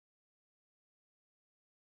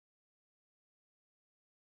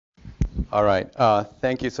All right.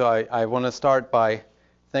 Thank you. So I want to start by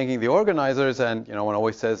thanking the organizers, and one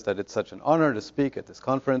always says that it's such an honor to speak at this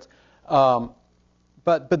conference.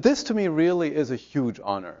 But this to me really is a huge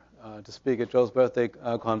honor to speak at Joe's birthday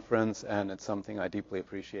conference, and it's something I deeply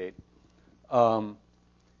appreciate. It'd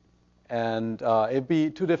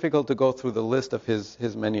be too difficult to go through the list of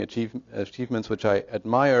his many achievements, which I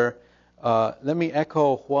admire. Let me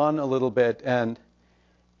echo Juan a little bit and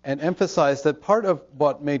emphasize that part of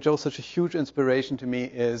what made Joe such a huge inspiration to me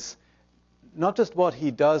is not just what he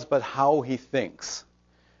does, but how he thinks.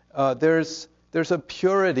 There's a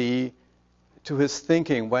purity to his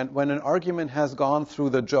thinking. When an argument has gone through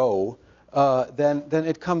the Joe, then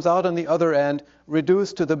it comes out on the other end,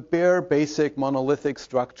 reduced to the bare, basic, monolithic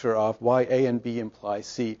structure of why A and B imply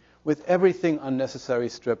C, with everything unnecessary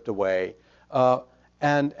stripped away.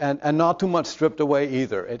 And not too much stripped away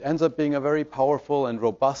either. It ends up being a very powerful and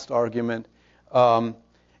robust argument.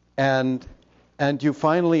 And you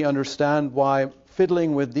finally understand why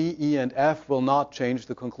fiddling with D, E, and F will not change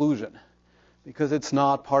the conclusion, because it's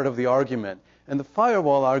not part of the argument. And the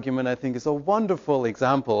firewall argument, I think, is a wonderful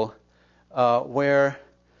example where,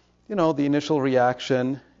 the initial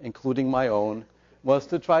reaction, including my own, was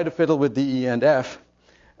to try to fiddle with D, E, and F.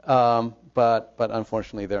 But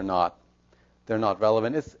unfortunately, they're not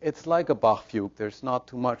relevant. It's like a Bach fugue. There's not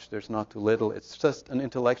too much, there's not too little. It's just an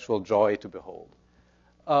intellectual joy to behold.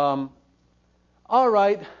 All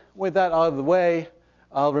right, with that out of the way,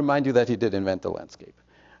 I'll remind you that he did invent the landscape.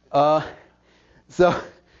 All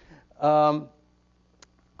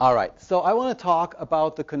right, so I want to talk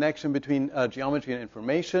about the connection between geometry and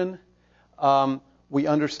information. We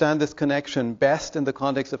understand this connection best in the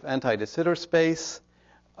context of anti-de Sitter space.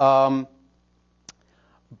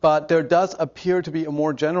 But there does appear to be a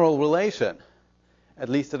more general relation, at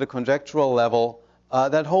least at a conjectural level,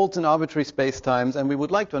 that holds in arbitrary spacetimes. And we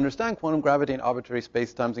would like to understand quantum gravity in arbitrary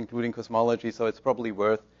spacetimes, including cosmology. So it's probably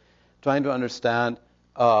worth trying to understand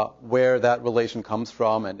where that relation comes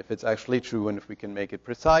from and if it's actually true and if we can make it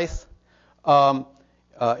precise.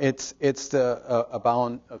 It's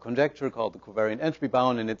a conjecture called the covariant entropy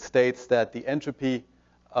bound, and it states that the entropy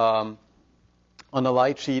on a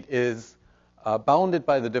light sheet is bounded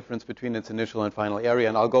by the difference between its initial and final area.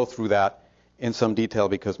 And I'll go through that in some detail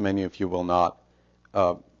because many of you will not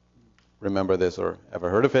remember this or ever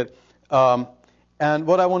heard of it. And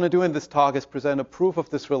what I want to do in this talk is present a proof of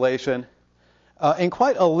this relation in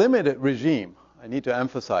quite a limited regime. I need to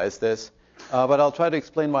emphasize this. But I'll try to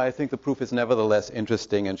explain why I think the proof is nevertheless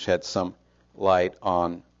interesting and shed some light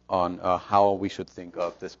on how we should think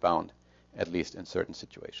of this bound, at least in certain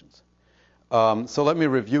situations. So let me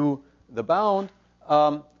review the bound.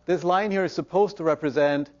 This line here is supposed to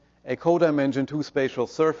represent a codimension two-spatial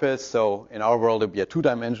surface. So in our world, it would be a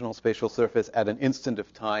two-dimensional spatial surface at an instant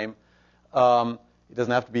of time. It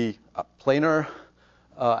doesn't have to be planar.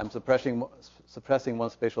 I'm suppressing one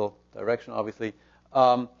spatial direction, obviously.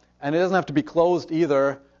 And it doesn't have to be closed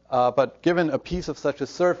either. But given a piece of such a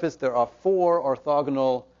surface, there are 4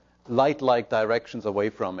 orthogonal light-like directions away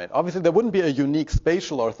from it. Obviously, there wouldn't be a unique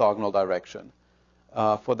spatial orthogonal direction.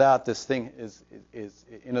 For that, this thing is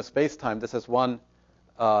in a space-time. This has too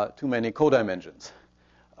many codimensions.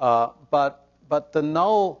 But the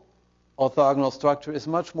null orthogonal structure is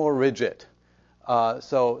much more rigid.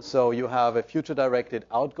 So you have a future-directed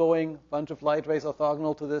outgoing bunch of light rays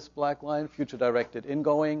orthogonal to this black line, future-directed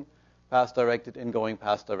ingoing, past-directed ingoing,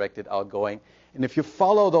 past-directed outgoing. And if you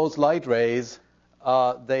follow those light rays,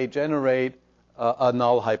 they generate a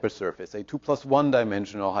null hypersurface, a 2 + 1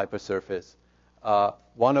 dimensional hypersurface.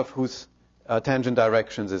 One of whose tangent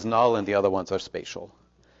directions is null and the other ones are spatial.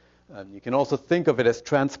 You can also think of it as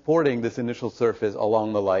transporting this initial surface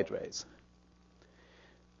along the light rays.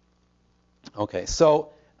 Okay,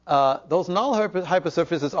 so those null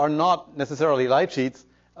hypersurfaces are not necessarily light sheets.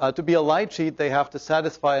 To be a light sheet, they have to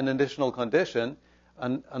satisfy an additional condition.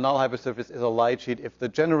 A null hypersurface is a light sheet if the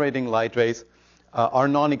generating light rays are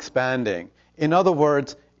non-expanding. In other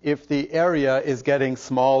words, if the area is getting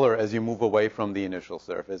smaller as you move away from the initial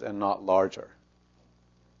surface and not larger.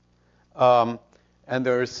 And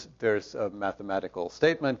there's a mathematical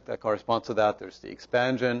statement that corresponds to that. There's the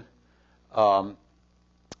expansion,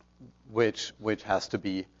 which has to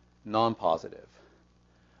be non-positive.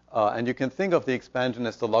 And you can think of the expansion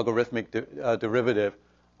as the logarithmic derivative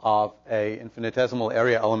of a infinitesimal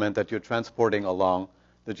area element that you're transporting along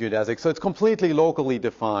the geodesic. So it's completely locally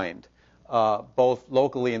defined. Both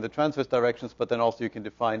locally in the transverse directions, but then also you can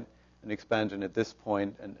define an expansion at this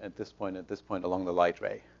point and at this point, at this point along the light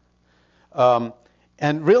ray.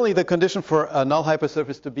 And really, the condition for a null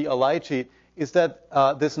hypersurface to be a light sheet is that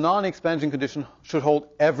this non-expansion condition should hold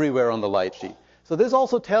everywhere on the light sheet. So this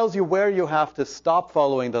also tells you where you have to stop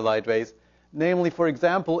following the light rays. Namely, for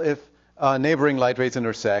example, if neighboring light rays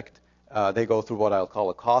intersect, they go through what I'll call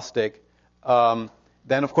a caustic.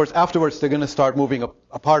 Then, of course, afterwards, they're going to start moving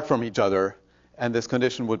apart from each other, and this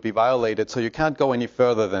condition would be violated. So you can't go any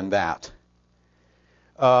further than that.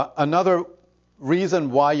 Another reason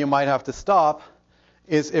why you might have to stop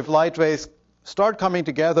is if light rays start coming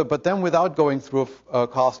together, but then without going through a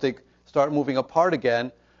caustic, start moving apart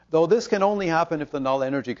again, though this can only happen if the null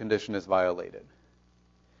energy condition is violated.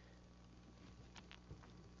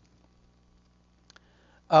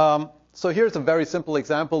 So here's a very simple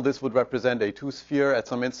example. This would represent a two-sphere at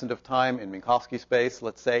some instant of time in Minkowski space,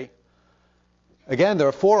 let's say. Again, there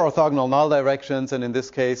are four orthogonal null directions, and in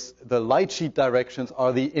this case, the light sheet directions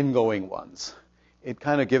are the ingoing ones. It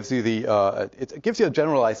kind of gives you it gives you a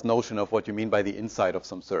generalized notion of what you mean by the inside of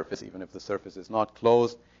some surface, even if the surface is not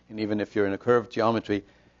closed, and even if you're in a curved geometry.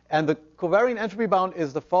 And the covariant entropy bound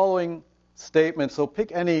is the following statement. So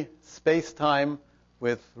pick any space-time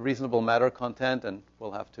with reasonable matter content, and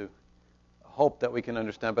we'll have to hope that we can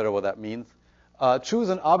understand better what that means. Choose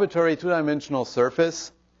an arbitrary two-dimensional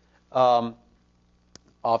surface of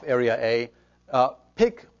area A.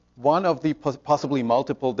 Pick one of the possibly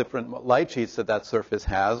multiple different light sheets that surface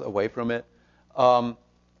has away from it. And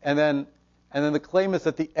then the claim is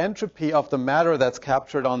that the entropy of the matter that's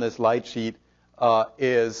captured on this light sheet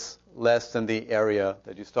is less than the area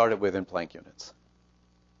that you started with in Planck units.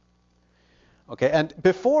 Okay, and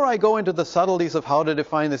before I go into the subtleties of how to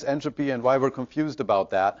define this entropy and why we're confused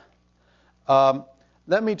about that,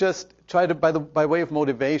 let me just try to, by way of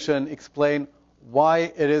motivation, explain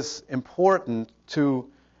why it is important to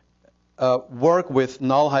work with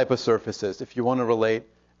null hypersurfaces if you want to relate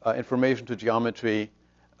information to geometry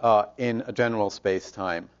in a general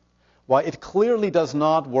space-time. Why it clearly does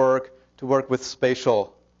not work to work with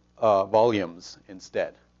spatial volumes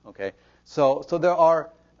instead. Okay, so there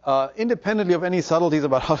are independently of any subtleties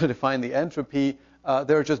about how to define the entropy,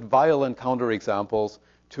 there are just violent counterexamples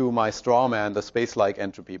to my straw man, the space-like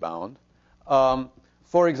entropy bound.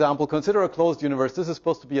 For example, consider a closed universe. This is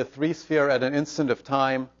supposed to be a three-sphere at an instant of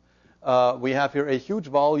time. We have here a huge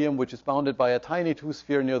volume which is bounded by a tiny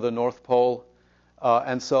two-sphere near the North Pole.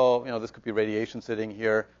 And so, this could be radiation sitting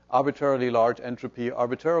here. Arbitrarily large entropy,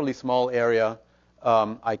 arbitrarily small area.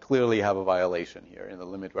 I clearly have a violation here in the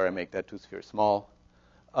limit where I make that two-sphere small.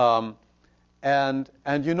 And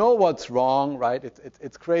you know what's wrong, right?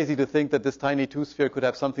 It's crazy to think that this tiny two-sphere could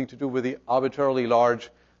have something to do with the arbitrarily large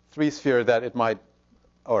three-sphere that it might,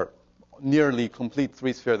 or nearly complete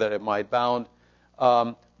three-sphere that it might bound.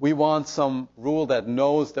 We want some rule that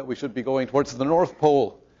knows that we should be going towards the North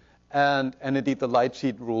Pole. And indeed, the light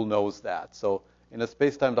sheet rule knows that. So in a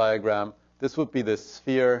space-time diagram, this would be this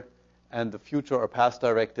sphere, and the future or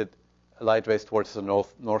past-directed light rays towards the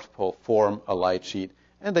North Pole form a light sheet.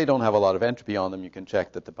 And they don't have a lot of entropy on them. You can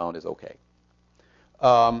check that the bound is okay.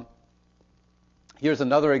 Here's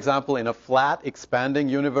another example in a flat expanding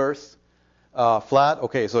universe. Flat,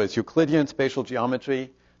 okay, so it's Euclidean spatial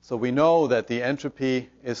geometry. So we know that the entropy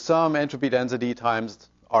is some entropy density times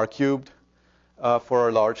r cubed for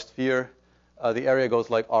a large sphere. The area goes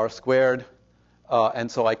like r squared.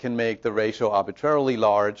 And so I can make the ratio arbitrarily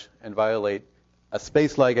large and violate a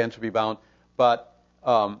space-like entropy bound. But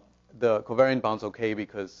the covariant bound's okay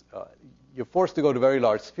because you're forced to go to very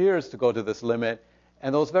large spheres to go to this limit.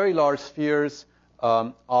 And those very large spheres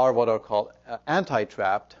are what are called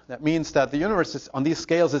anti-trapped. That means that the universe on these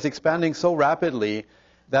scales is expanding so rapidly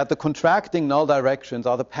that the contracting null directions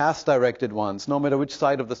are the past-directed ones, no matter which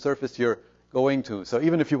side of the surface you're going to. So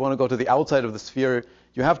even if you want to go to the outside of the sphere,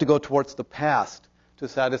 you have to go towards the past to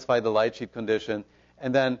satisfy the light sheet condition.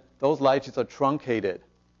 And then those light sheets are truncated.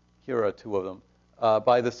 Here are two of them.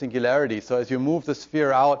 By the singularity. So as you move the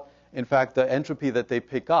sphere out, in fact, the entropy that they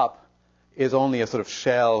pick up is only a sort of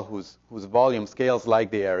shell whose volume scales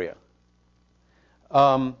like the area.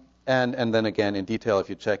 And then again, in detail, if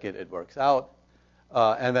you check it, it works out.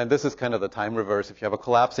 And then this is kind of the time reverse. If you have a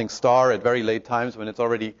collapsing star at very late times when it's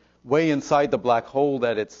already way inside the black hole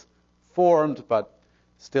that it's formed, but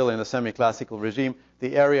still in a semi-classical regime,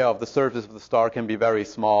 the area of the surface of the star can be very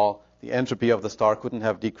small. The entropy of the star couldn't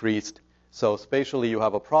have decreased. So spatially you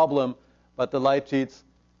have a problem, but the light sheets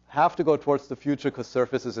have to go towards the future because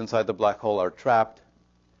surfaces inside the black hole are trapped,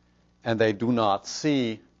 and they do not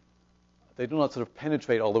sort of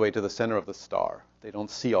penetrate all the way to the center of the star. They don't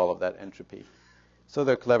see all of that entropy. So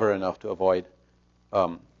they're clever enough to avoid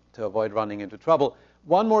running into trouble.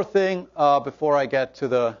 One more thing before I get to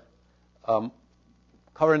the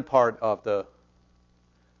current part of the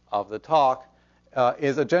talk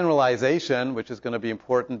is a generalization, which is going to be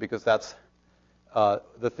important because that's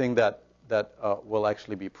the thing that we'll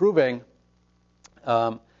actually be proving.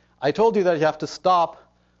 I told you that you have to stop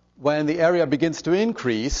when the area begins to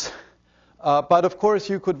increase, but of course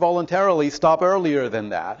you could voluntarily stop earlier than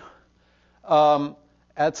that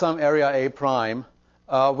at some area A prime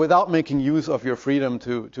without making use of your freedom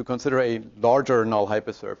to consider a larger null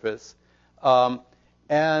hypersurface.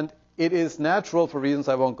 And it is natural, for reasons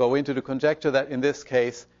I won't go into, to conjecture that in this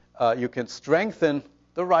case you can strengthen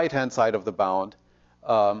the right-hand side of the bound.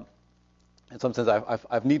 In some sense,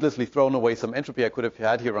 I've needlessly thrown away some entropy I could have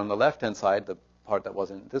had here on the left-hand side, the part that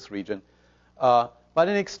was in this region. But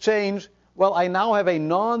in exchange, well, I now have a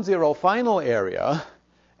non-zero final area.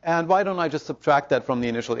 And why don't I just subtract that from the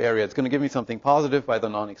initial area? It's going to give me something positive by the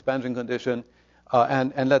non-expansion condition.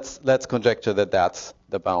 And let's conjecture that that's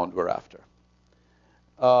the bound we're after.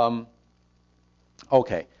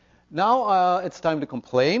 Okay. Now it's time to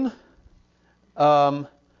complain. The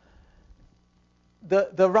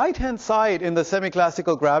right-hand side in the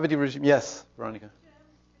semi-classical gravity regime. Yes, Veronica.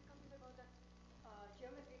 About that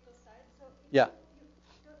geometrical side. So Yeah.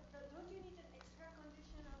 Don't you need an extra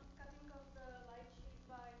condition of cutting off the light sheet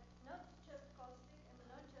by not just caustic and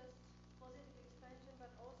not just positive expansion,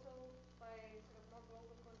 but also by sort of more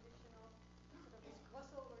global condition of sort of this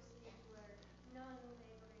crossover seam where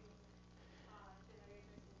non-neighboring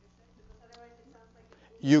generators intersect? Because otherwise it sounds like it's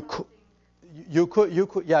You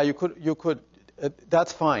could.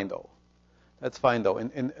 That's fine, though. That's fine, though.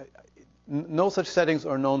 No such settings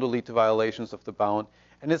are known to lead to violations of the bound.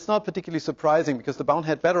 And it's not particularly surprising because the bound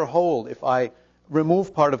had better hold if I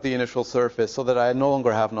remove part of the initial surface so that I no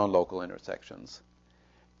longer have non-local intersections.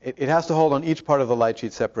 It has to hold on each part of the light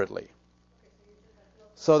sheet separately.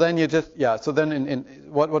 So then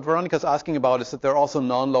what Veronica's asking about is that there are also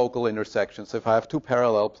non-local intersections. So if I have two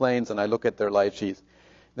parallel planes and I look at their light sheets,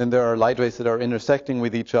 then there are light rays that are intersecting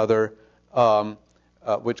with each other,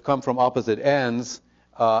 which come from opposite ends,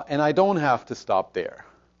 and I don't have to stop there.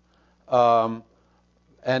 And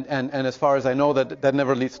as far as I know, that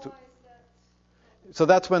never leads to. So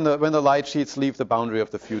that's when the light sheets leave the boundary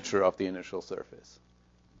of the future of the initial surface.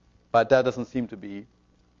 But that doesn't seem to be.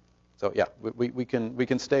 So yeah, we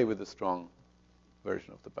can stay with the strong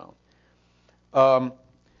version of the bound.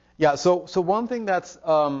 So one thing that's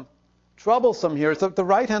troublesome here is that the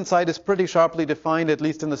right-hand side is pretty sharply defined, at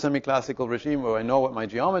least in the semi-classical regime where I know what my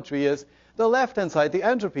geometry is. The left-hand side, the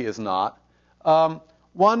entropy is not.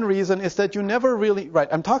 One reason is that you never really,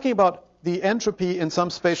 I'm talking about the entropy in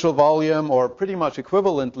some spatial volume or pretty much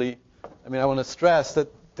equivalently. I mean, I want to stress that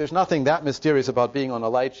there's nothing that mysterious about being on a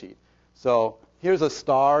light sheet. So here's a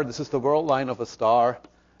star. This is the world line of a star.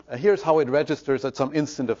 Here's how it registers at some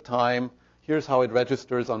instant of time. Here's how it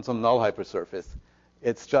registers on some null hypersurface.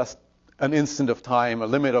 It's just an instant of time, a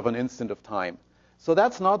limit of an instant of time. So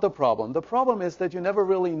that's not the problem. The problem is that you never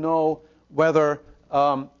really know whether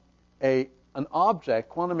an object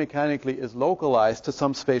quantum mechanically is localized to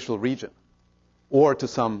some spatial region or to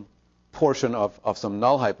some portion of some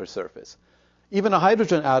null hypersurface. Even a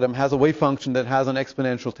hydrogen atom has a wave function that has an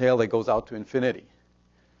exponential tail that goes out to infinity.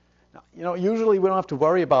 Now, usually we don't have to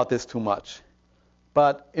worry about this too much,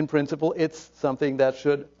 but in principle, it's something that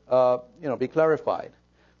should be clarified.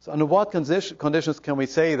 So under what conditions can we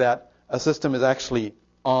say that a system is actually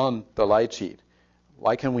on the light sheet?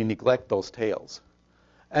 Why can we neglect those tails?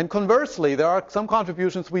 And conversely, there are some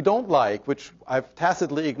contributions we don't like, which I've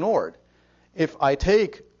tacitly ignored. If I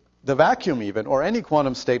take the vacuum even, or any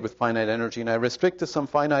quantum state with finite energy, and I restrict to some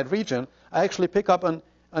finite region, I actually pick up an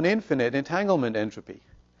infinite entanglement entropy.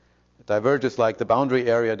 It diverges like the boundary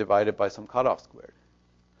area divided by some cutoff squared.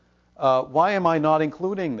 Why am I not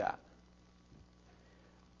including that?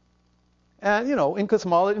 And, in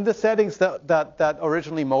cosmology, in the settings that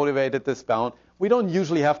originally motivated this bound, we don't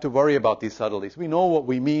usually have to worry about these subtleties. We know what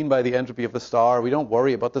we mean by the entropy of the star. We don't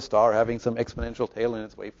worry about the star having some exponential tail in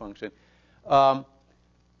its wave function. But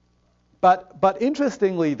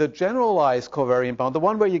interestingly, the generalized covariant bound, the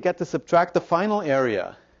one where you get to subtract the final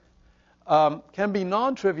area, can be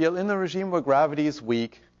non-trivial in a regime where gravity is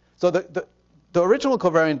weak. So the original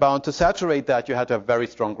covariant bound, to saturate that, you had to have very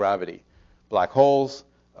strong gravity. Black holes,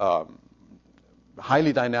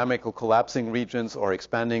 highly dynamical collapsing regions or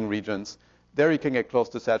expanding regions. There you can get close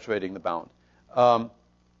to saturating the bound.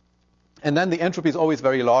 And then the entropy is always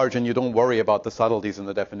very large, and you don't worry about the subtleties in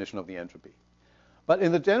the definition of the entropy. But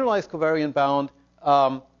in the generalized covariant bound,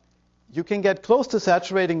 you can get close to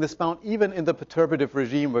saturating this bound even in the perturbative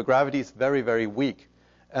regime where gravity is very, very weak.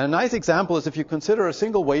 And a nice example is if you consider a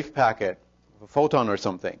single wave packet, a photon or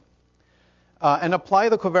something. and apply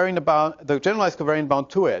the generalized covariant bound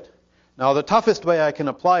to it. Now, the toughest way I can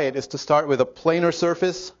apply it is to start with a planar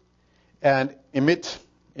surface and emit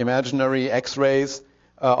imaginary X-rays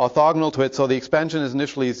orthogonal to it. So the expansion is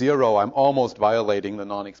initially 0. I'm almost violating the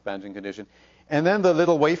non-expansion condition. And then the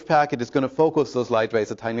little wave packet is going to focus those light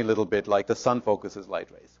rays a tiny little bit, like the sun focuses light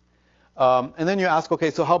rays. And then you ask,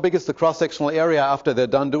 okay, so how big is the cross-sectional area after they're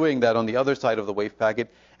done doing that on the other side of the wave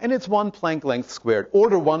packet? And it's 1 Planck length squared,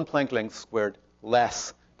 order 1 Planck length squared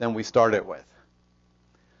less than we started with.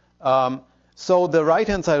 So the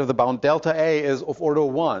right-hand side of the bound, delta A, is of order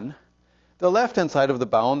 1. The left-hand side of the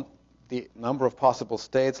bound, the number of possible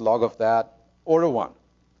states, log of that, order 1.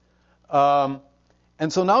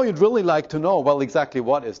 And so now you'd really like to know, well, exactly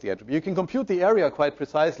what is the entropy. You can compute the area quite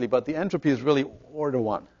precisely, but the entropy is really order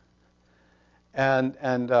 1. And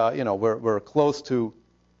you know, we're close to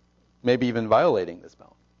maybe even violating this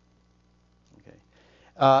bound. Okay.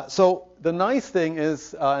 So the nice thing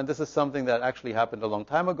is, and this is something that actually happened a long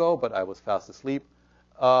time ago, but I was fast asleep,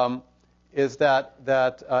 is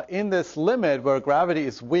that in this limit where gravity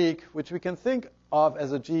is weak, which we can think of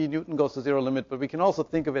as a G Newton goes to 0 limit, but we can also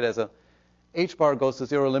think of it as a H bar goes to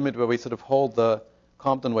 0 limit where we sort of hold the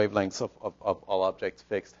Compton wavelengths of all objects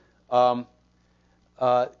fixed.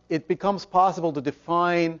 It becomes possible to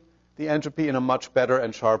define the entropy in a much better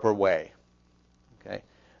and sharper way. Okay,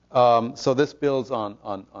 so this builds on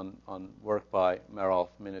work by Marolf,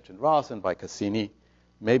 Minich, and Ross, and by Cassini,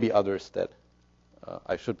 maybe others that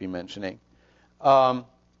I should be mentioning.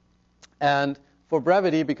 And for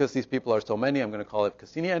brevity, because these people are so many, I'm going to call it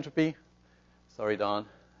Cassini entropy. Sorry, Don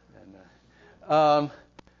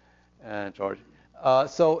and George.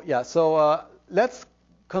 So let's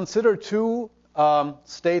consider two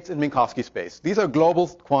states in Minkowski space. These are global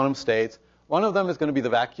quantum states. One of them is going to be the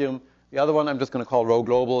vacuum. The other one I'm just going to call rho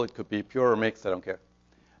global. It could be pure or mixed. I don't care.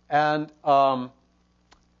 And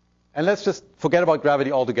let's just forget about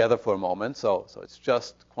gravity altogether for a moment. So it's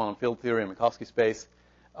just quantum field theory in Minkowski space.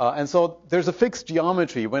 And so there's a fixed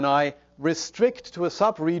geometry. When I restrict to a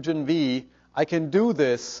subregion V, I can do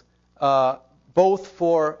this I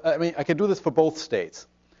can do this for both states.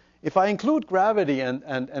 If I include gravity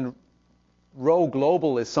and rho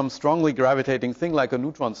global is some strongly gravitating thing like a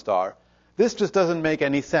neutron star, this just doesn't make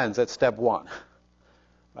any sense at step 1.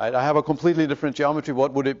 Right? I have a completely different geometry.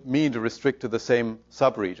 What would it mean to restrict to the same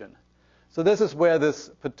subregion? So this is where this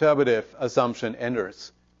perturbative assumption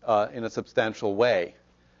enters in a substantial way.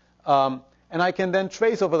 And I can then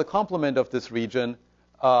trace over the complement of this region,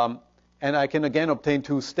 and I can again obtain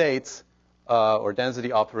two states or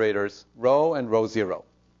density operators, rho and rho 0.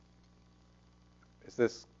 Is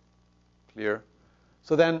this clear?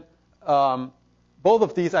 So then both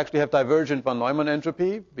of these actually have divergent von Neumann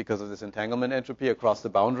entropy because of this entanglement entropy across the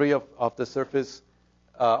boundary of the surface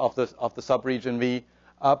of the subregion V.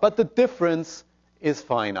 But the difference is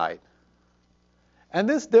finite. And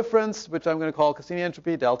this difference, which I'm going to call Cassini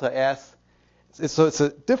entropy, delta S, so it's a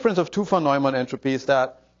difference of two von Neumann entropies,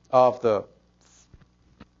 that of the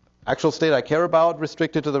actual state I care about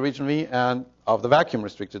restricted to the region V and of the vacuum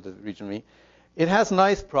restricted to the region V. It has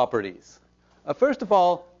nice properties. First of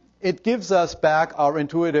all, it gives us back our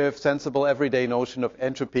intuitive, sensible, everyday notion of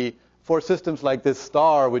entropy for systems like this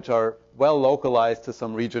star, which are well localized to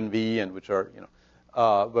some region V and which are,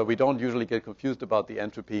 where we don't usually get confused about the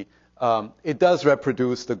entropy. It does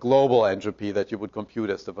reproduce the global entropy that you would compute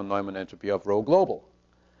as the von Neumann entropy of rho global.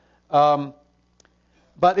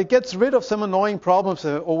 But it gets rid of some annoying problems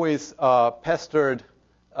that have always pestered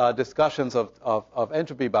discussions of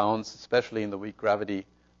entropy bounds, especially in the weak gravity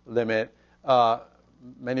limit.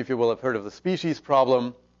 Many of you will have heard of the species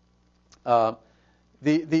problem. The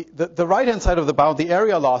right-hand side of the bound, the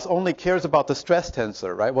area loss, only cares about the stress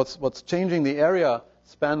tensor, right? What's changing the area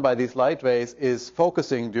spanned by these light rays is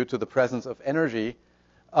focusing due to the presence of energy.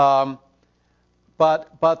 But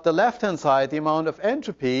the left-hand side, the amount of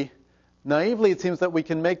entropy, naively it seems that we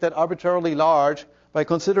can make that arbitrarily large by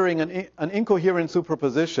considering an incoherent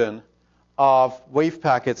superposition of wave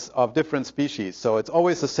packets of different species. So it's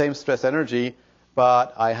always the same stress energy,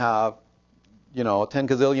 but I have, 10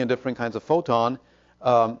 gazillion different kinds of photon.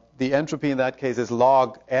 The entropy in that case is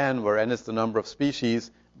log n, where n is the number of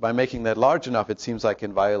species. By making that large enough, it seems I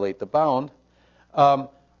can violate the bound.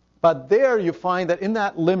 But there you find that in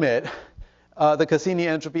that limit, the Cassini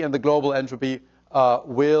entropy and the global entropy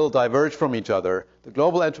will diverge from each other. The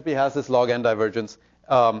global entropy has this log n divergence,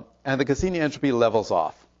 and the Cassini entropy levels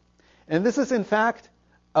off. And this is, in fact,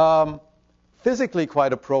 physically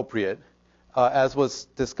quite appropriate, as was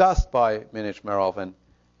discussed by Minich, Marolf,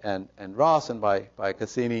 and Ross, and by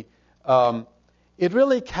Cassini. it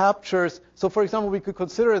really captures. So, for example, we could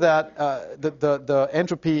consider that the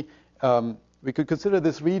entropy. We could consider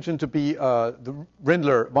this region to be the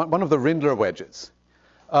Rindler, one of the Rindler wedges.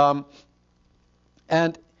 And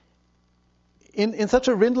in such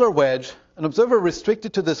a Rindler wedge, an observer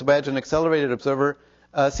restricted to this wedge, an accelerated observer,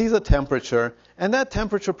 sees a temperature, and that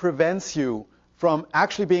temperature prevents you from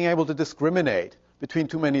actually being able to discriminate between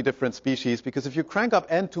too many different species, because if you crank up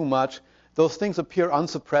n too much, those things appear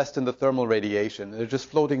unsuppressed in the thermal radiation. They're just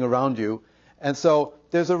floating around you. And so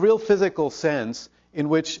there's a real physical sense in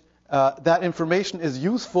which that information is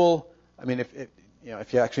useful. I mean,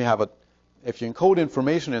 if you actually have if you encode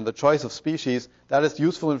information in the choice of species, that is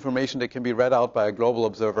useful information that can be read out by a global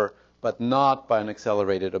observer, but not by an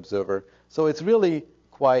accelerated observer. So it's really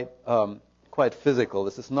quite physical.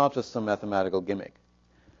 This is not just some mathematical gimmick.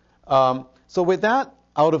 So with that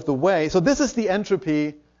out of the way, so this is the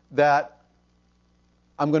entropy that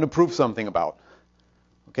I'm going to prove something about.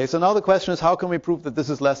 Okay, so now the question is, how can we prove that this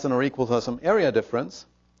is less than or equal to some area difference?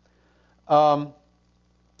 And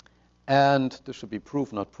this should be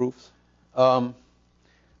proof, not proofs.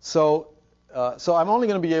 So I'm only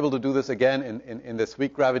going to be able to do this again in this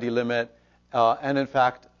weak gravity limit, and in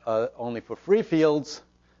fact only for free fields,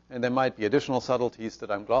 and there might be additional subtleties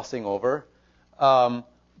that I'm glossing over.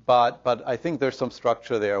 But I think there's some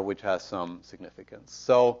structure there which has some significance.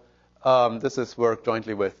 So this is work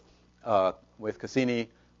jointly with Cassini,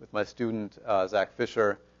 with my student Zach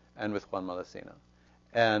Fisher, and with Juan Malacena.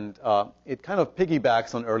 And it kind of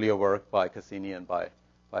piggybacks on earlier work by Cassini and by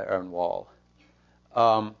Aaron Wall.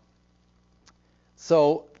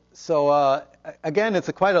 Again,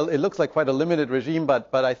 it looks like quite a limited regime,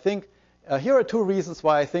 but I think here are two reasons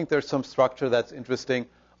why I think there's some structure that's interesting.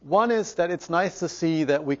 One is that it's nice to see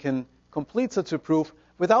that we can complete such a proof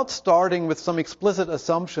without starting with some explicit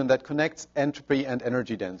assumption that connects entropy and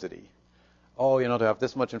energy density. Oh, to have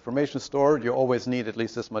this much information stored, you always need at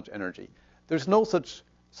least this much energy. There's no such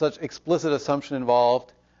explicit assumption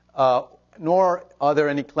involved, nor are there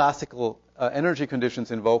any classical energy conditions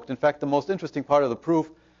invoked. In fact, the most interesting part of the proof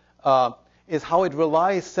is how it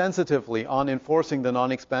relies sensitively on enforcing the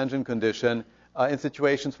non-expansion condition in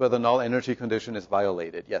situations where the null energy condition is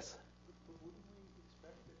violated. Yes? But wouldn't we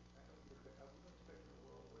expect it? I wouldn't expect a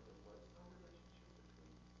world where there was no relationship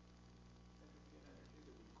between entropy and energy,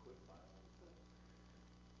 that we could violate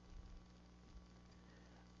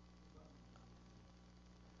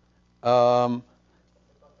the...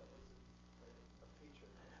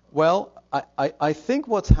 Well, I think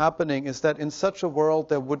what's happening is that in such a world,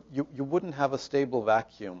 you wouldn't have a stable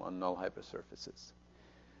vacuum on null hypersurfaces.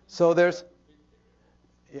 So there's...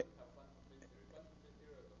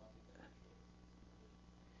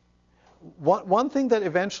 One thing that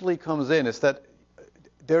eventually comes in is that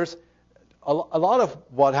there's a lot of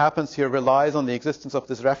what happens here relies on the existence of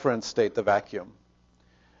this reference state, the vacuum.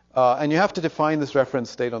 And you have to define this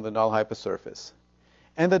reference state on the null hypersurface.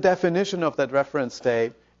 And the definition of that reference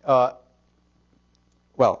state,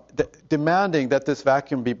 demanding that this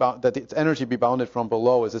vacuum that its energy be bounded from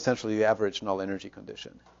below is essentially the average null energy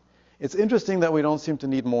condition. It's interesting that we don't seem to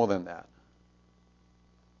need more than that.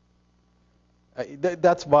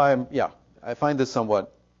 That's why I find this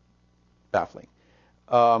somewhat baffling.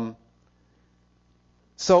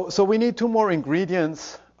 So we need two more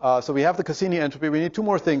ingredients. So we have the Cassini entropy. We need two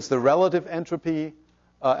more things: the relative entropy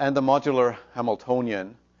and the modular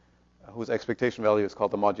Hamiltonian, whose expectation value is called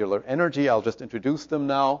the modular energy. I'll just introduce them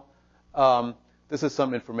now. This is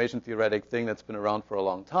some information theoretic thing that's been around for a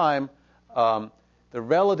long time. The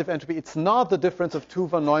relative entropy, it's not the difference of two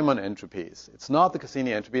von Neumann entropies. It's not the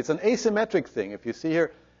Cassini entropy. It's an asymmetric thing. If you see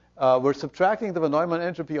here, we're subtracting the von Neumann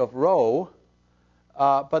entropy of rho,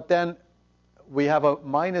 but then we have a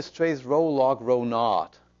minus trace rho log rho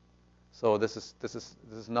naught. So this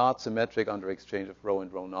is not symmetric under exchange of rho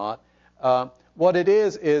and rho naught. What it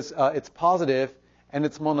is it's positive and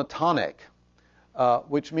it's monotonic,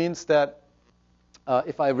 which means that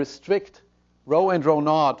if I restrict rho and rho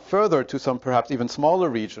naught further to some perhaps even smaller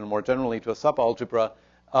region, more generally to a subalgebra,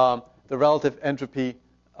 the relative entropy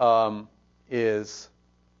is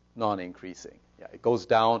non-increasing. Yeah, it goes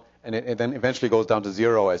down, and it then eventually goes down to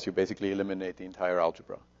zero as you basically eliminate the entire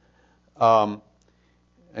algebra.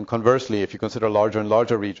 And conversely, if you consider larger and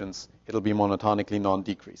larger regions, it'll be monotonically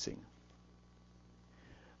non-decreasing.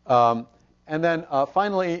 And then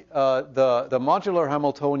finally, the modular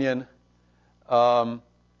Hamiltonian, the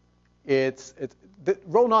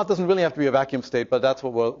rho naught doesn't really have to be a vacuum state, but that's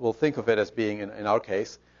what we'll think of it as being in our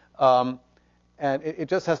case. And it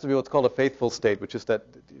just has to be what's called a faithful state, which is that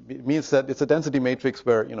it means that it's a density matrix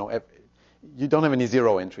where you don't have any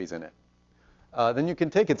zero entries in it. then you can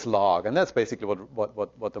take its log, and that's basically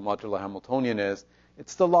what the modular Hamiltonian is.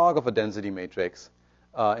 It's the log of a density matrix,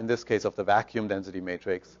 in this case of the vacuum density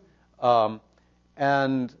matrix,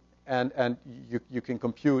 and you can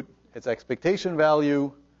compute its expectation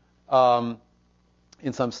value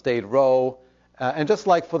in some state rho, and just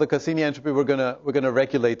like for the Cassini entropy, we're gonna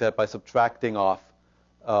regulate that by subtracting off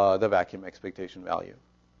the vacuum expectation value.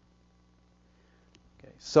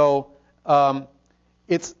 Okay, so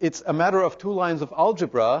it's a matter of 2 lines of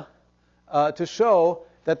algebra to show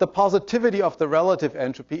that the positivity of the relative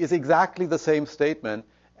entropy is exactly the same statement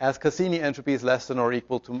as Cassini entropy is less than or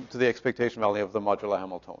equal to the expectation value of the modular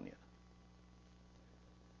Hamiltonian.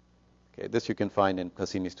 Okay, this you can find in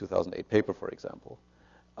Cassini's 2008 paper, for example.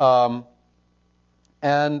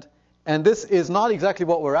 And this is not exactly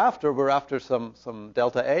what we're after. We're after some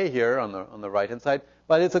delta A here on the right-hand side,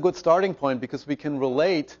 but it's a good starting point because we can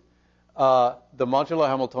relate the modular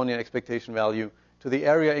Hamiltonian expectation value to the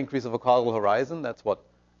area increase of a causal horizon. That's what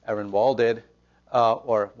Aaron Wall did,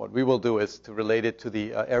 or what we will do is to relate it to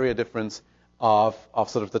the area difference of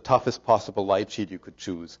sort of the toughest possible light sheet you could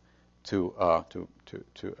choose to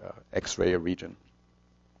X-ray a region.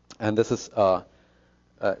 And this is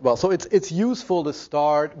well, so it's useful to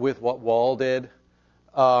start with what Wall did,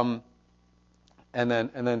 and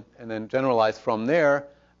then generalize from there.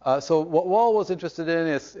 So what Wall was interested in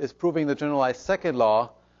is proving the generalized second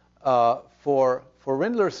law for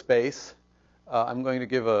Rindler space. I'm going to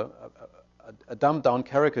give a dumbed down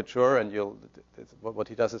caricature, and what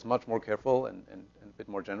he does is much more careful and a bit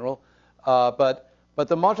more general. But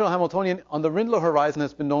the modular Hamiltonian on the Rindler horizon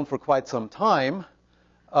has been known for quite some time.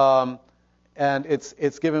 And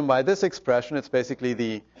it's given by this expression. It's basically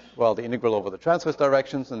the integral over the transverse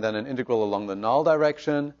directions and then an integral along the null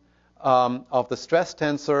direction of the stress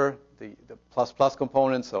tensor, the plus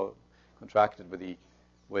component, so contracted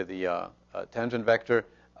with the tangent vector,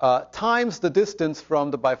 times the distance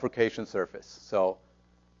from the bifurcation surface. So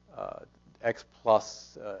x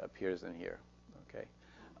plus appears in here. Okay,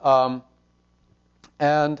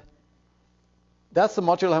 and that's the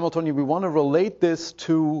modular Hamiltonian. We want to relate this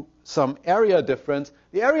to some area difference.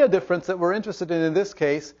 The area difference that we're interested in this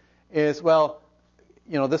case is, well,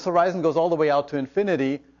 this horizon goes all the way out to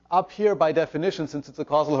infinity. Up here, by definition, since it's a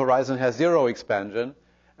causal horizon, has 0 expansion.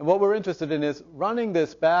 And what we're interested in is running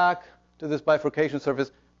this back to this bifurcation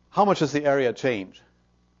surface. How much does the area change?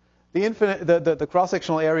 The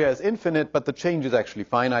cross-sectional area is infinite, but the change is actually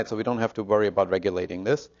finite, so we don't have to worry about regulating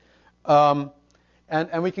this. And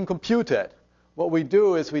we can compute it. What we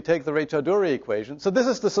do is we take the Raychaudhuri equation. So this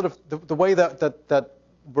is the sort of the way that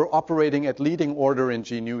we're operating at leading order in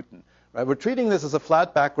G Newton. Right? We're treating this as a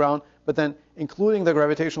flat background, but then including the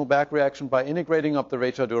gravitational back reaction by integrating up the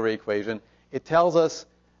Raychaudhuri equation. It tells us,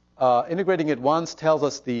 integrating it once tells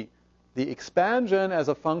us the expansion as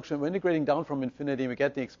a function. We're integrating down from infinity. We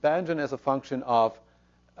get the expansion as a function of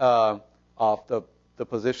the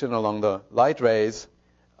position along the light rays.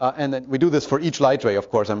 And then we do this for each light ray, of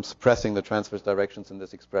course. I'm suppressing the transverse directions in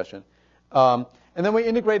this expression. And then we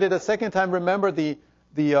integrate it a second time. Remember, the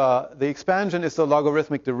expansion is the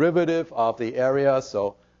logarithmic derivative of the area.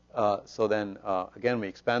 So then, again, we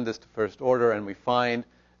expand this to first order, and we find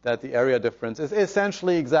that the area difference is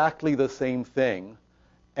essentially exactly the same thing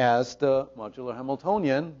as the modular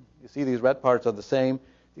Hamiltonian. You see these red parts are the same.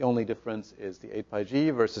 The only difference is the 8 pi g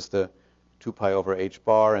versus the 2 pi over h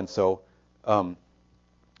bar. And so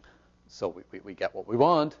we get what we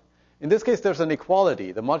want. In this case, there's an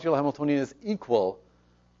equality. The modular Hamiltonian is equal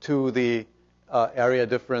to the area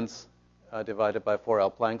difference divided by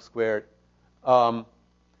 4L Planck squared.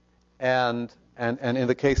 And in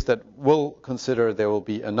the case that we'll consider, there will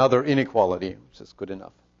be another inequality, which is good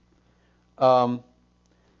enough.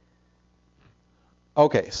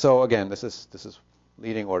 Okay, so again, this is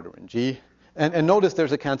leading order in G. And notice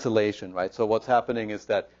there's a cancellation, right? So what's happening is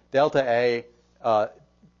that delta A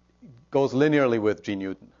goes linearly with G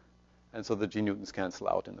Newton. And so the G Newtons cancel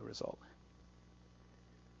out in the result.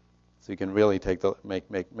 So you can really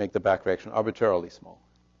make the back reaction arbitrarily small.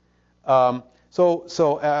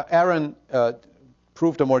 So Aaron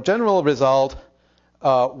proved a more general result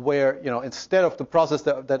where, instead of the process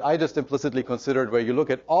that I just implicitly considered, where you look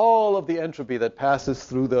at all of the entropy that passes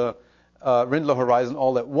through the Rindler horizon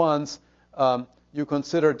all at once, you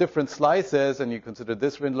consider different slices, and you consider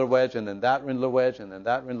this Rindler wedge, and then that Rindler wedge, and then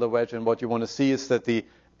that Rindler wedge. And what you want to see is that the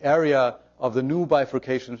area of the new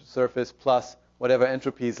bifurcation surface plus whatever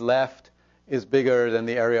entropy is left is bigger than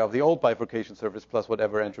the area of the old bifurcation surface plus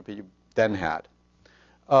whatever entropy you then had.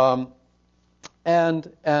 And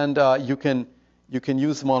you you can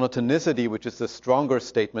use monotonicity, which is the stronger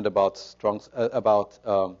statement about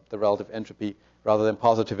the relative entropy, rather than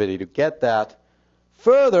positivity to get that.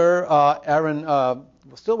 Further, Aaron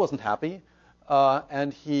still wasn't happy,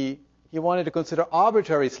 and he wanted to consider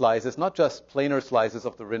arbitrary slices, not just planar slices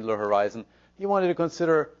of the Rindler horizon. He wanted to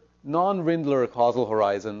consider non-Rindler causal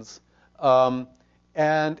horizons.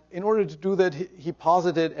 And in order to do that, he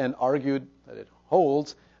posited and argued that it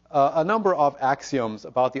holds a number of axioms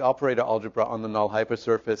about the operator algebra on the null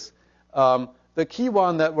hypersurface. The key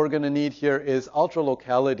one that we're going to need here is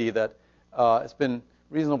ultralocality that has been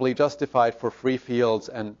reasonably justified for free fields,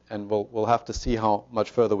 and we'll have to see how much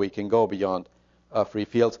further we can go beyond free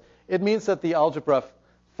fields. It means that the algebra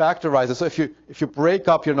factorizes. So if you break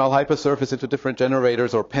up your null hypersurface into different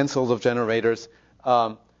generators or pencils of generators,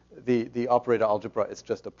 the operator algebra is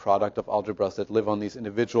just a product of algebras that live on these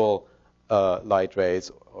individual light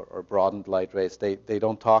rays or broadened light rays. They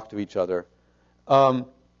don't talk to each other. And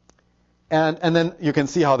then you can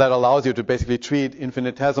see how that allows you to basically treat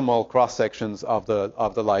infinitesimal cross sections of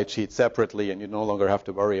the light sheet separately, and you no longer have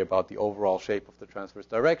to worry about the overall shape of the transverse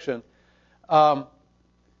direction.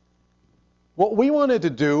 What we wanted to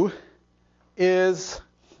do is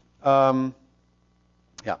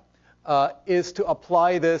is to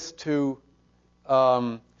apply this to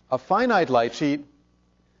a finite light sheet.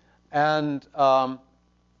 And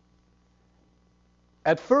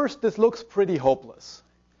at first, this looks pretty hopeless.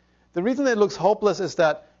 The reason it looks hopeless is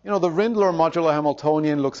that, the Rindler modular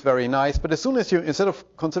Hamiltonian looks very nice, but as soon as instead of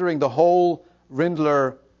considering the whole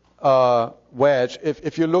Rindler wedge,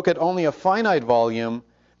 if you look at only a finite volume,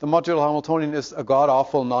 the modular Hamiltonian is a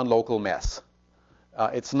god-awful non-local mess.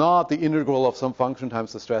 It's not the integral of some function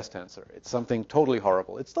times the stress tensor. It's something totally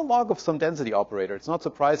horrible. It's the log of some density operator. It's not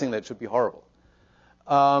surprising that it should be horrible.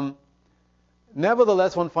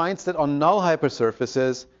 Nevertheless, one finds that on null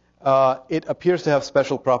hypersurfaces, it appears to have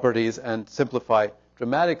special properties and simplify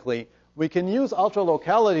dramatically. We can use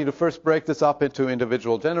ultralocality to first break this up into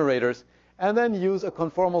individual generators, and then use a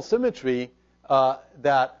conformal symmetry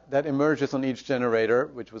that emerges on each generator,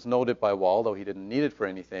 which was noted by Wall, though he didn't need it for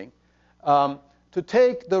anything, to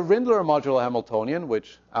take the Rindler modular Hamiltonian,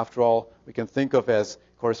 which, after all, we can think of as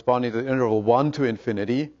corresponding to the interval 1 to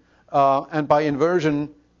infinity, and by inversion,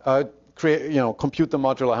 compute the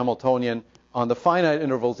modular Hamiltonian on the finite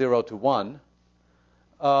interval 0 to 1.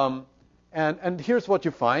 And here's what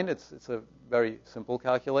you find. It's a very simple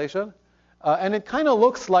calculation. And it kind of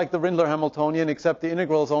looks like the Rindler Hamiltonian, except the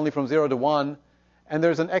integral is only from 0 to 1. And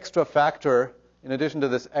there's an extra factor. In addition to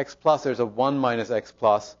this x plus, there's a 1 minus x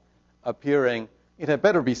plus appearing. It had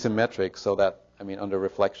better be symmetric, so that, under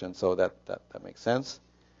reflection, so that makes sense.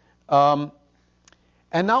 And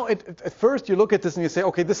now, at first, you look at this and you say,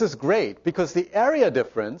 okay, this is great, because the area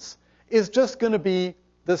difference is just going to be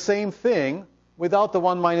the same thing without the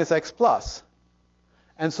 1 minus x plus.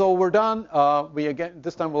 And so we're done.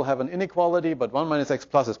 This time we'll have an inequality, but 1 minus x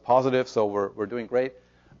plus is positive, so we're doing great.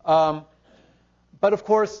 But of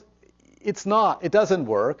course, it's not. It doesn't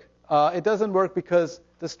work. It doesn't work because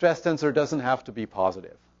the stress tensor doesn't have to be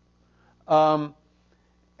positive.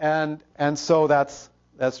 And so that's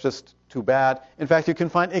just too bad. In fact, you can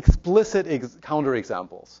find explicit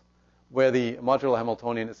counterexamples where the modular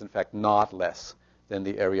Hamiltonian is in fact not less than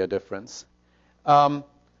the area difference.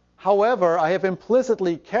 However, I have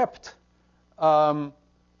implicitly kept a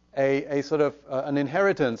sort of an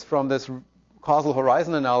inheritance from this causal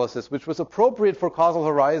horizon analysis, which was appropriate for causal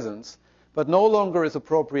horizons, but no longer is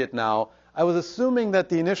appropriate now. I was assuming that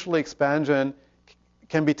the initial expansion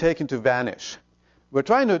can be taken to vanish. We're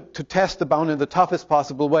trying to test the bound in the toughest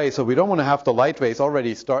possible way, so we don't want to have the light rays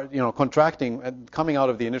already start, contracting and coming out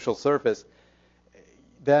of the initial surface.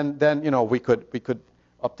 Then we could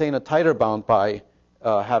obtain a tighter bound by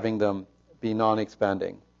having them be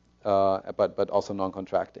non-expanding, but also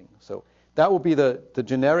non-contracting. So that would be the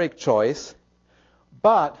generic choice.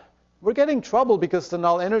 But we're getting trouble because the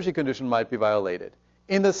null energy condition might be violated.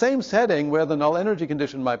 In the same setting where the null energy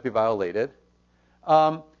condition might be violated,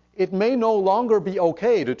 it may no longer be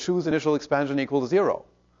okay to choose initial expansion equal to 0.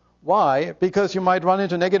 Why? Because you might run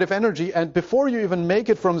into negative energy, and before you even make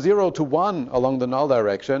it from 0 to 1 along the null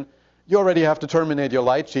direction, you already have to terminate your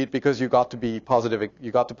light sheet because you got to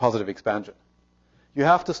positive expansion. You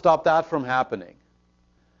have to stop that from happening.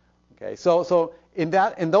 Okay, so in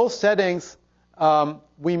those settings,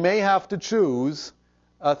 we may have to choose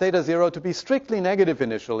theta 0 to be strictly negative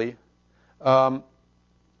initially,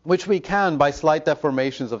 which we can by slight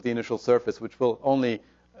deformations of the initial surface, which will only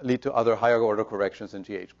lead to other higher order corrections in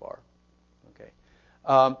GH bar. Okay,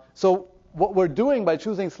 so what we're doing by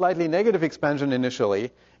choosing slightly negative expansion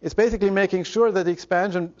initially is basically making sure that the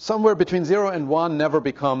expansion somewhere between 0 and 1 never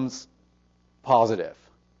becomes positive.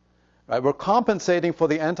 Right? We're compensating for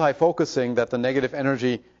the anti-focusing that the negative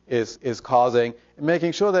energy is causing, and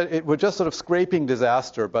making sure that we're just sort of scraping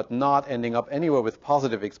disaster, but not ending up anywhere with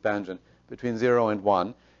positive expansion between 0 and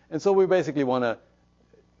 1. And so we basically want to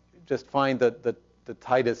just find the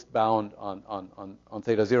tightest bound on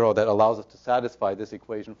theta 0 that allows us to satisfy this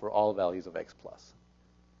equation for all values of x plus.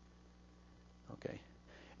 Okay.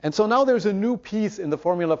 And so now there's a new piece in the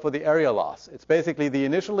formula for the area loss. It's basically the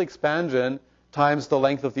initial expansion times the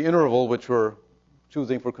length of the interval, which we're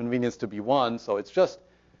choosing for convenience to be 1. So it's just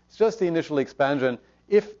the initial expansion.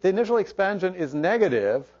 If the initial expansion is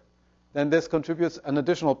negative, then this contributes an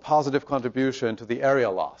additional positive contribution to the area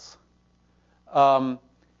loss.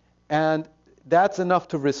 And that's enough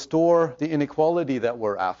to restore the inequality that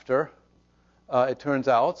we're after, it turns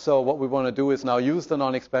out. So what we want to do is now use the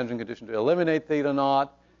non-expansion condition to eliminate theta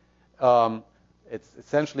naught. It's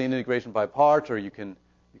essentially an integration by parts, or you can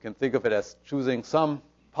think of it as choosing some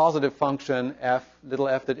positive function, f, little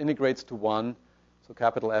f, that integrates to 1. So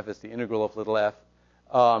capital F is the integral of little f.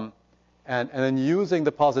 And then using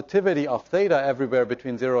the positivity of theta everywhere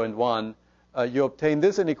between 0 and 1, you obtain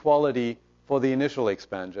this inequality for the initial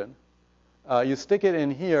expansion. You stick it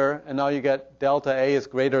in here, and now you get delta A is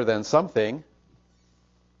greater than something.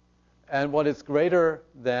 And what is greater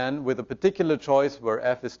than, with a particular choice where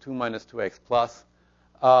f is 2 minus 2x plus,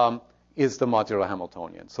 is the modular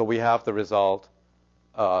Hamiltonian. So we have the result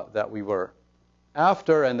that we were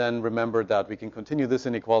after, and then remember that we can continue this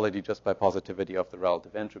inequality just by positivity of the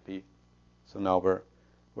relative entropy. So now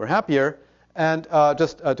we're happier. And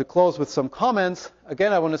just to close with some comments,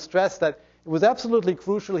 again, I want to stress that it was absolutely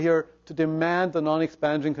crucial here to demand the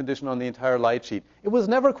non-expansion condition on the entire light sheet. It was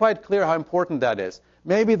never quite clear how important that is.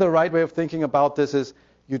 Maybe the right way of thinking about this is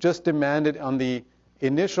you just demand it on the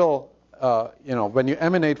initial, when you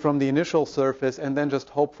emanate from the initial surface, and then just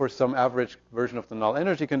hope for some average version of the null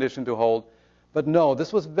energy condition to hold. But no,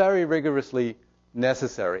 this was very rigorously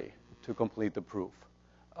necessary to complete the proof.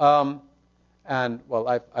 And, well,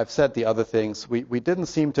 I've said the other things. We didn't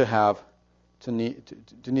seem to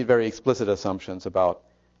need very explicit assumptions about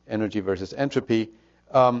energy versus entropy.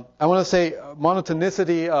 I want to say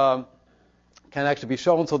monotonicity can actually be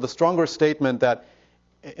shown. So the stronger statement that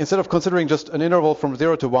instead of considering just an interval from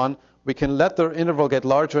 0 to 1, we can let the interval get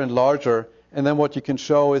larger and larger. And then what you can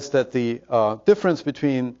show is that the difference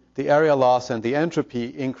between the area loss and the entropy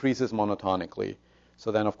increases monotonically.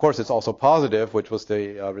 So then, of course, it's also positive, which was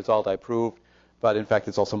the result I proved. But in fact,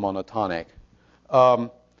 it's also monotonic.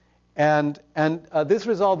 And this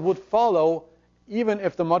result would follow even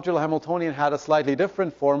if the modular Hamiltonian had a slightly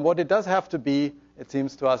different form. What it does have to be, it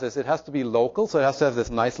seems to us, is it has to be local. So it has to have this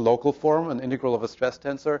nice local form, an integral of a stress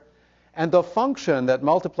tensor. And the function that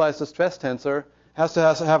multiplies the stress tensor has to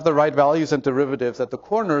have the right values and derivatives at the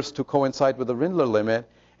corners to coincide with the Rindler limit.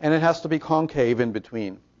 And it has to be concave in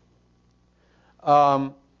between.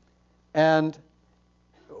 And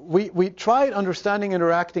we tried understanding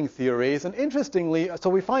interacting theories, and interestingly, so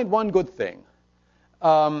we find one good thing.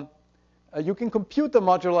 You can compute the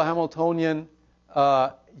modular Hamiltonian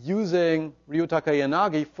using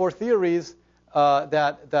Ryutaka-Yanagi for theories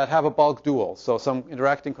that have a bulk dual, so some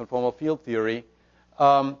interacting conformal field theory.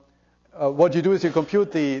 What you do is you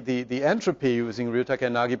compute the entropy using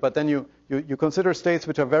Ryutaka-Yanagi, but then you consider states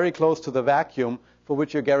which are very close to the vacuum, for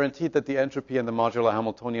which you're guaranteed that the entropy and the modular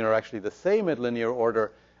Hamiltonian are actually the same at linear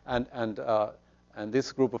order. And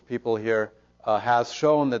this group of people here has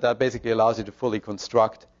shown that basically allows you to fully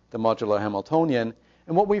construct the modular Hamiltonian.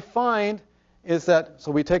 And what we find is that,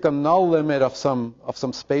 so we take a null limit of some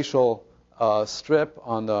spatial strip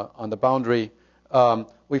on the boundary.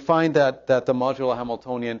 We find that the modular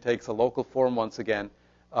Hamiltonian takes a local form once again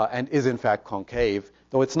and is in fact concave,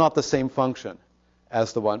 though it's not the same function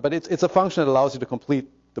as the one. But it's a function that allows you to complete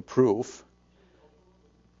the proof.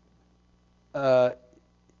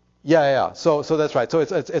 Yeah. So that's right. So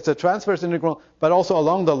it's a transverse integral, but also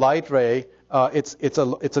along the light ray, it's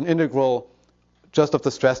an integral just of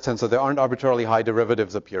the stress tensor. There aren't arbitrarily high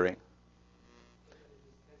derivatives appearing.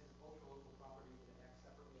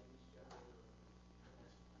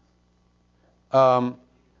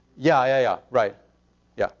 Yeah. Right.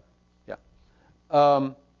 Yeah.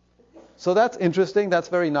 So that's interesting. That's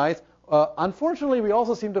very nice. Unfortunately, we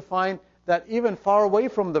also seem to find that even far away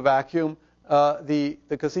from the vacuum, the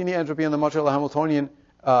Cassini entropy and the modular Hamiltonian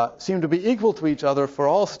seem to be equal to each other for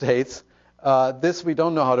all states. This we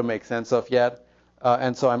don't know how to make sense of yet,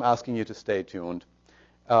 and so I'm asking you to stay tuned.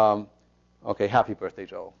 Okay, happy birthday,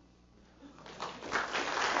 Joe.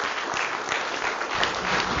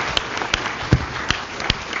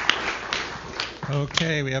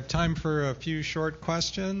 Okay, we have time for a few short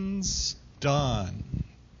questions. Don.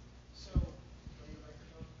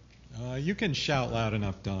 You can shout loud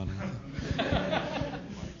enough, Don. So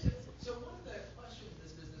one of the questions in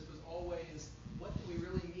this business was always, what do we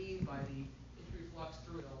really mean by the entropy flux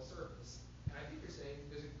through a null surface? And I think you're saying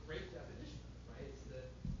there's a great definition of it, right? It's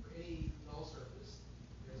that for any null surface,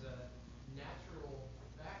 there's a natural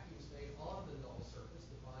vacuum state on the null surface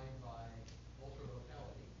defined by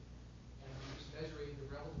ultralocality. And we're just measuring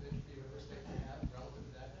the relative entropy of every state we have relative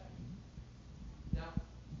to that vacuum. Now,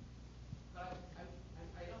 but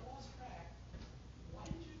I lost track. Why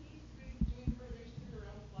did you need to be doing perturbation theory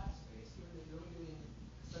around flat space when you're really doing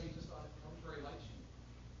studies just on arbitrary light sheet?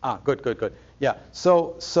 Good. Yeah.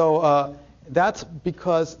 So that's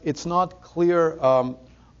because it's not clear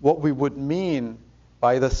what we would mean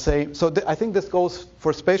by the same. So I think this goes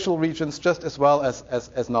for spatial regions just as well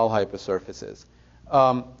as null hypersurfaces.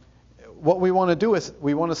 What we want to do is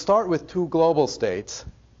we want to start with two global states,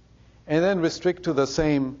 and then restrict to the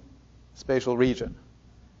same spatial region.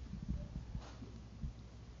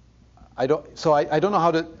 I don't know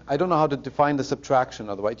how to define the subtraction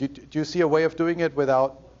otherwise. Do you see a way of doing it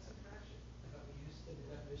without? What subtraction? I thought we used the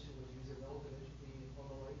definition was use a relative entropy on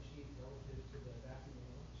the light sheet relative to the vacuum on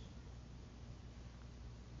the light sheet.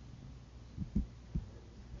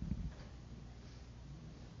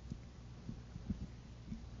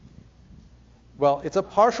 Well, it's a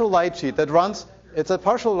partial light sheet that runs. It's a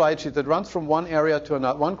partial light sheet that runs from one area to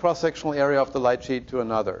another, one cross-sectional area of the light sheet to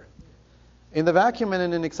another. In the vacuum and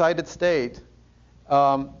in an excited state,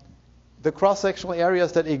 the cross-sectional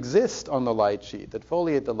areas that exist on the light sheet, that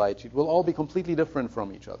foliate the light sheet, will all be completely different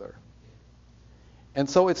from each other. And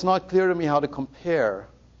so it's not clear to me how to compare.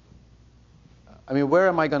 I mean, where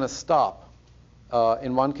am I going to stop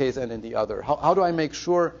in one case and in the other? How do I make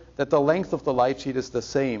sure that the length of the light sheet is the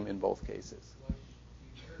same in both cases?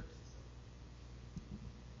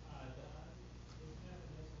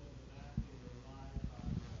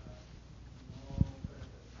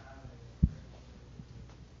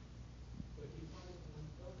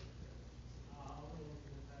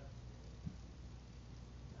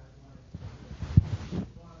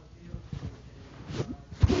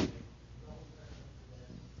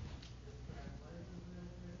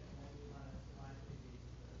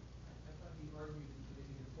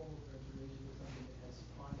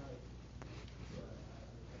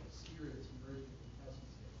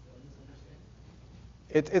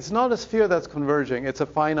 It's not a sphere that's converging. It's a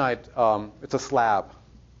finite. It's a slab.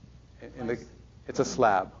 It's a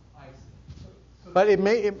slab. But it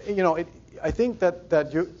may. I think that you. So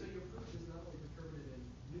your proof is not only perturbative in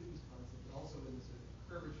Newton's constant, but also in the sort of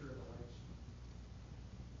curvature of the light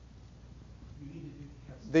sheet. You need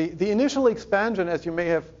to have. The initial expansion, as you may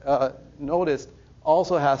have noticed,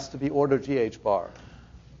 also has to be order GH bar.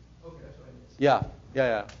 Okay, that's what I missed. Yeah.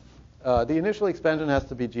 The initial expansion has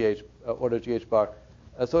to be order GH bar.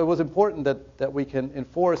 So it was important that we can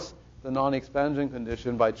enforce the non-expansion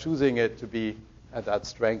condition by choosing it to be at that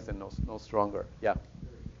strength and no stronger. Yeah.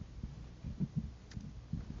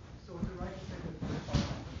 So is it right to say that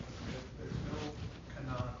there's no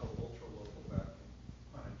canonical ultralocal vacuum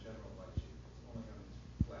on a general light sheet? It's only on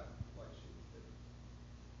this flat light sheet that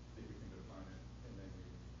you can define it, and then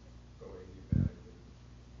you go adiabatically.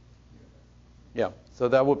 Yeah. So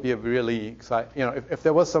that would be a really exciting, if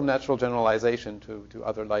there was some natural generalization to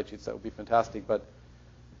other light sheets, that would be fantastic. But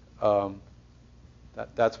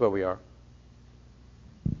that's where we are.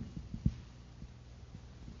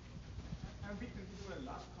 I'm a bit confused with the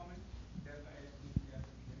last comment, delta S.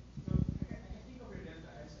 So I can think of your delta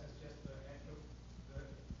S as just the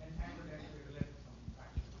entanglement entropy relative to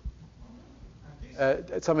some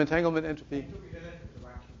vacuum. Some entanglement entropy. Entropy relative to the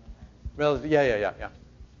vacuum entanglement. Relative. Yeah. You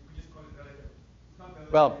could just call it relative. It's not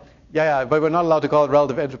relative. Well, yeah, but we're not allowed to call it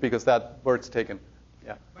relative entropy because that word's taken.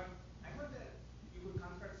 Yeah. But I thought that you could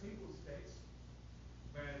construct simple states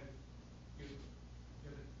where this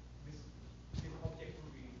object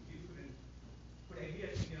would be, you couldn't put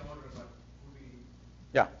ideas in order, but would be.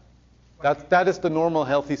 Yeah. That is the normal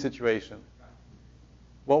healthy situation. Right.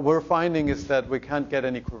 What we're finding is that we can't get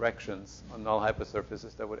any corrections on null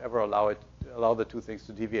hypersurfaces that would ever allow the two things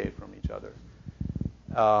to deviate from each other.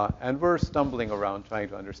 And we're stumbling around trying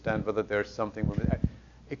to understand whether there's something.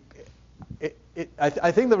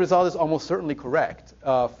 I think the result is almost certainly correct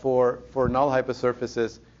for null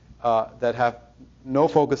hypersurfaces that have no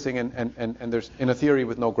focusing and there's in a theory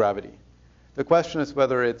with no gravity. The question is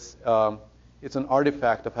whether it's an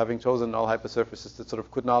artifact of having chosen null hypersurfaces that sort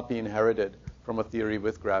of could not be inherited from a theory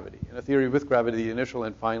with gravity. In a theory with gravity, the initial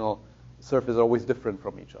and final surface are always different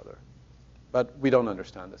from each other. But we don't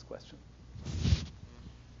understand this question.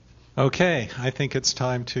 Okay, I think it's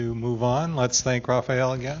time to move on. Let's thank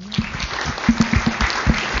Raphael again.